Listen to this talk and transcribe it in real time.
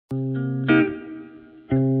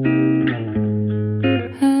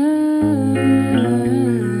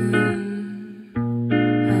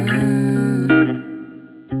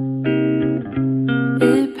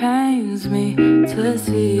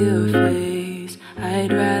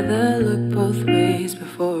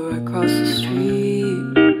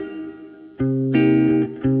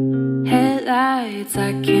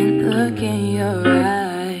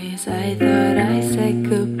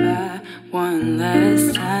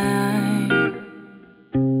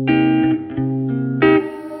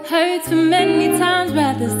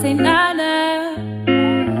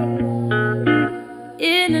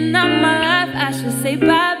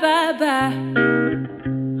bye, bye, bye.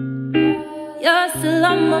 You're still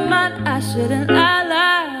on my mind, I shouldn't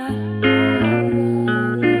lie.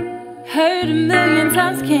 Heard a million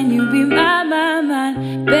times, can you be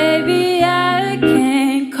mine? Baby, I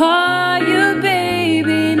can't call you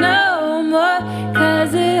baby no more,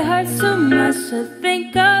 'cause it hurts too much to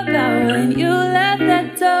think about when you left that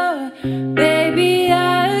door. Baby,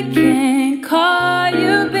 I can't call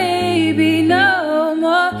you baby no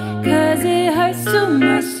more, 'cause it hurts too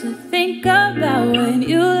much to think about when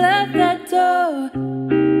you left that door.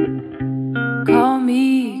 Call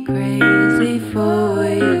me crazy for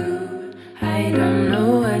you, I don't know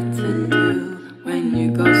what to do when you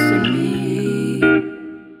ghost me.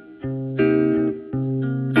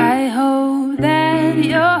 I hope that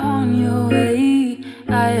you're on your way.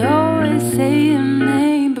 I always say your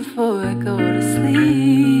name before I go to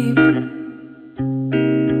sleep.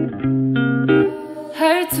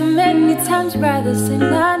 Heard too many times, rather say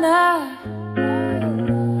nah.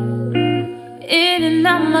 In and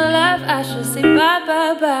out my life, I should say bye,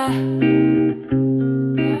 bye, bye.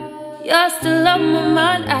 You're still on my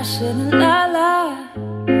mind, I shouldn't lie.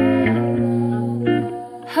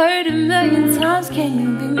 Heard a million times, can you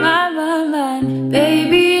be mine?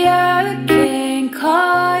 Baby, I can't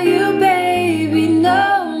call you baby no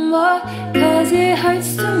more, 'cause it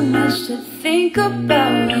hurts too much to think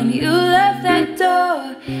about when you left that door.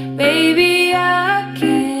 Baby, I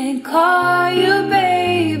can't call you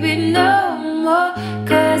baby no more,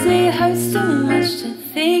 'cause it hurts too much to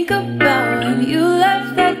think about when you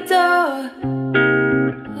left that door.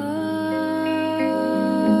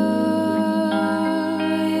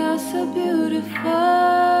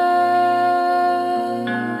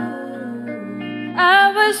 I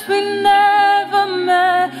wish we never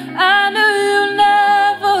met. I knew you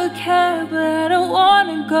never cared, but I don't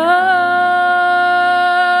wanna go.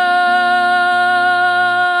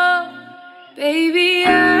 Baby, I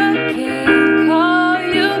can't call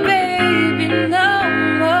you baby no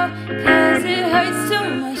more, 'cause it hurts too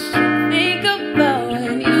much to think about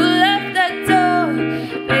when you left that door.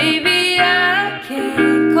 Baby, I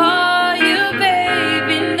can't call you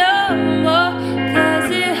baby no more, 'cause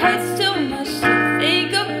it hurts too